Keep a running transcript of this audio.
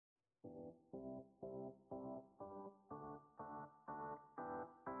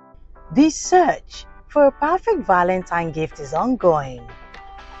The search for a perfect Valentine gift is ongoing.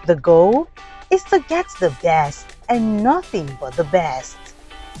 The goal is to get the best and nothing but the best.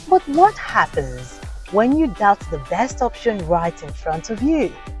 But what happens when you doubt the best option right in front of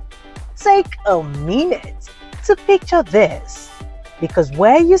you? Take a minute to picture this, because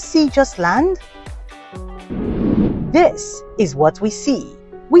where you see just land, this is what we see.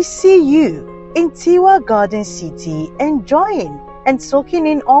 We see you in Tiwa Garden City enjoying and soaking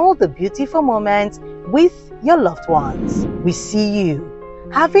in all the beautiful moments with your loved ones. We see you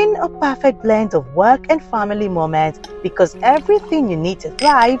having a perfect blend of work and family moments because everything you need to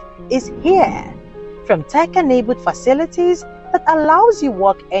thrive is here. From tech-enabled facilities that allows you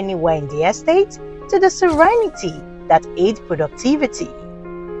work anywhere in the estate to the serenity that aids productivity.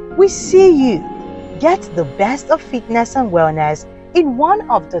 We see you get the best of fitness and wellness in one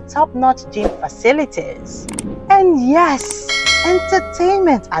of the top-notch gym facilities. And yes,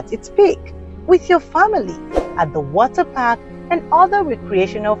 entertainment at its peak with your family at the water park and other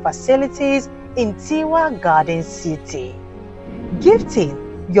recreational facilities in Tiwa Garden City.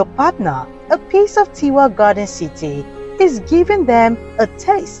 Gifting your partner a piece of Tiwa Garden City is giving them a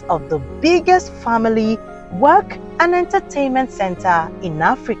taste of the biggest family, work and entertainment center in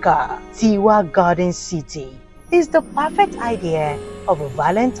Africa. Tiwa Garden City is the perfect idea of a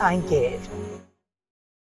Valentine gift.